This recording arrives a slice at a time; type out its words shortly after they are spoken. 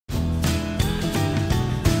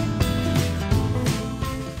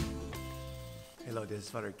This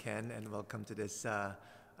is Father Ken, and welcome to this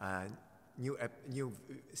new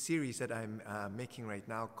series that I'm making right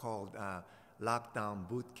now called Lockdown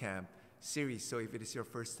Bootcamp series. So if it is your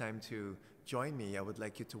first time to join me, I would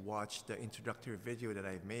like you to watch the introductory video that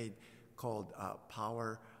I've made called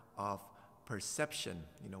Power of Perception,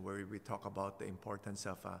 where we talk about the importance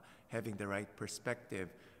of having the right perspective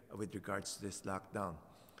with regards to this lockdown.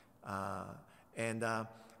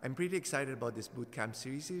 I'm pretty excited about this bootcamp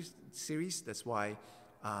series. That's why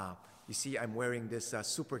you see I'm wearing this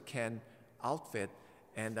Super Ken outfit,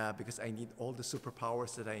 and because I need all the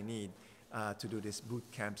superpowers that I need to do this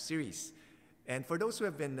bootcamp series. And for those who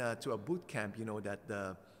have been to a bootcamp, you know that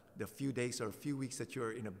the few days or a few weeks that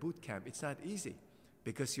you're in a bootcamp, it's not easy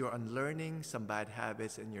because you're unlearning some bad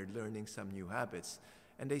habits and you're learning some new habits.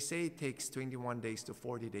 And they say it takes 21 days to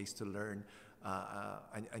 40 days to learn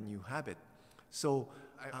a new habit. So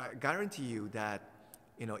I guarantee you that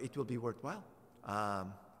it will be worthwhile.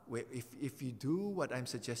 If you do what I'm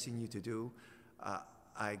suggesting you to do,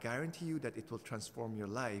 I guarantee you that it will transform your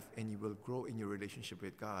life and you will grow in your relationship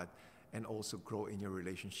with God and also grow in your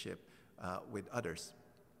relationship with others.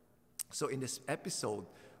 So in this episode,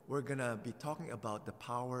 we're going to be talking about the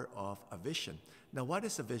power of a vision. Now, what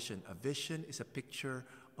is a vision? A vision is a picture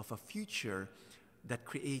of a future that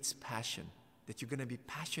creates passion, that you're going to be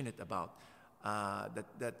passionate about.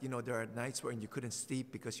 There are nights when you couldn't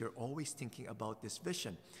sleep because you're always thinking about this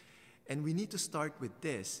vision. And we need to start with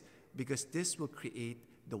this because this will create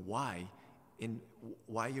the why in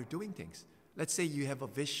why you're doing things. Let's say you have a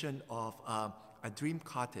vision of a dream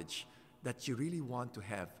cottage that you really want to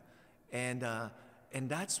have. And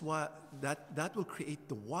that's what that will create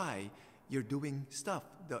the why you're doing stuff.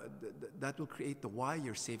 That will create the why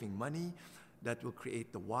you're saving money. That will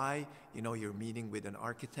create the why, you're meeting with an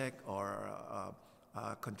architect or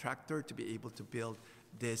a contractor to be able to build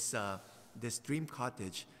this dream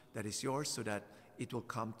cottage that is yours so that it will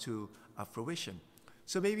come to fruition.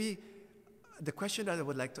 So maybe the question that I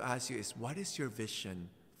would like to ask you is, what is your vision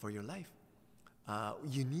for your life?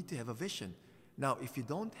 You need to have a vision. Now, if you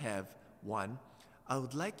don't have one, I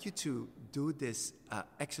would like you to do this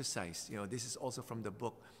exercise. This is also from the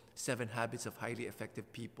book, 7 Habits of Highly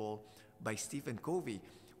Effective People by Stephen Covey,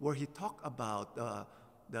 where he talked about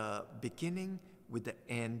the beginning with the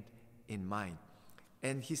end in mind.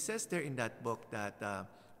 And he says there in that book that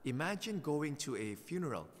imagine going to a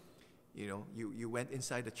funeral. You went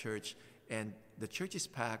inside the church and the church is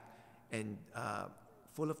packed and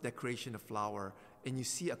full of decoration of flower, and you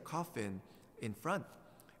see a coffin in front.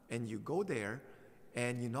 And you go there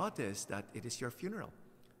and you notice that it is your funeral,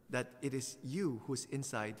 that it is you who's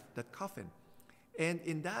inside that coffin. And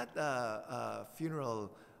in that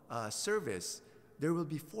funeral service, there will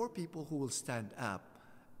be 4 people who will stand up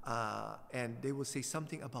and they will say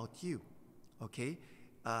something about you, okay?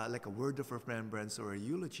 Like a word of remembrance or a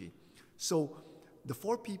eulogy. So the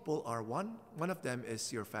 4 people are one of them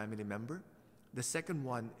is your family member. The second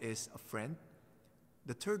one is a friend.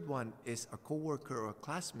 The third one is a coworker or a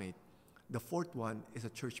classmate. The fourth one is a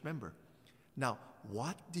church member. Now,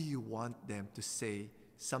 what do you want them to say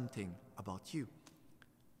something about you?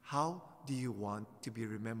 How do you want to be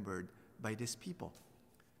remembered by these people?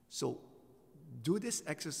 So do this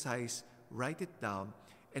exercise, write it down,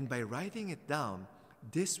 and by writing it down,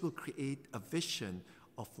 this will create a vision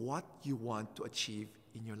of what you want to achieve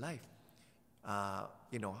in your life. How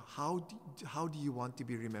do you want to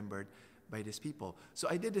be remembered by these people? So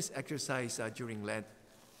I did this exercise during Lent.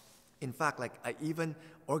 In fact, I even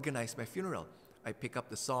organized my funeral. I pick up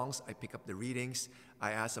the songs, I pick up the readings.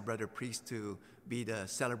 I asked a brother priest to be the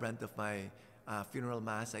celebrant of my funeral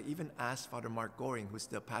mass. I even asked Father Mark Goring, who's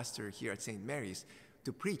the pastor here at St. Mary's,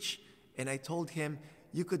 to preach. And I told him,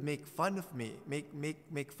 you could make fun of me,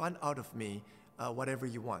 make fun out of me, whatever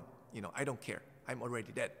you want. I don't care. I'm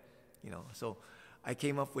already dead. So I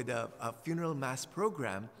came up with a funeral mass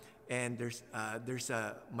program, and there's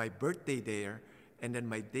my birthday there, and then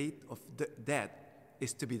my date of death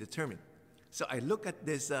is to be determined. So I look at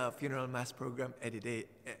this funeral mass program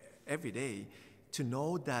every day to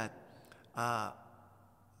know that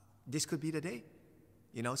this could be the day,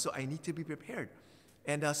 so I need to be prepared.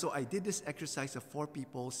 And so I did this exercise of 4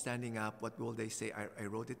 people standing up. What will they say? I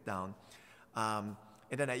wrote it down. And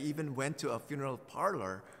then I even went to a funeral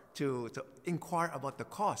parlor to inquire about the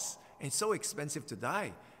cost. And it's so expensive to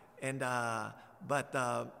die. And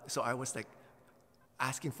so I was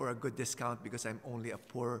asking for a good discount because I'm only a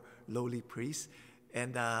poor, lowly priest.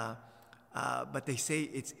 And but they say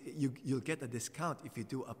you'll get a discount if you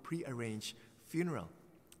do a prearranged funeral.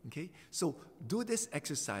 Okay, so do this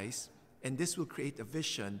exercise, and this will create a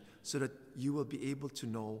vision so that you will be able to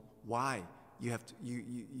know why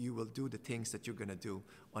you will do the things that you're going to do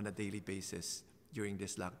on a daily basis during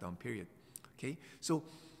this lockdown period. Okay? So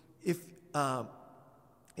if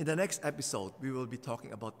in the next episode, we will be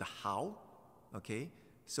talking about the how. Okay?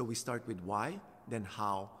 So we start with why, then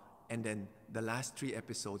how, and then the last 3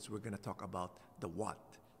 episodes, we're going to talk about the what.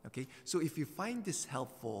 Okay? So if you find this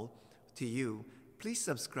helpful to you, please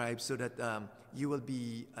subscribe so that you will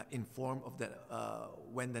be informed of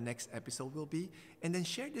when the next episode will be. And then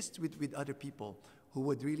share this with other people who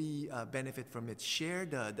would really benefit from it. Share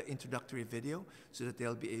the introductory video so that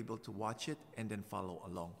they'll be able to watch it and then follow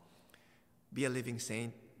along. Be a living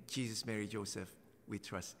saint. Jesus, Mary, Joseph, we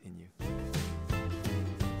trust in you.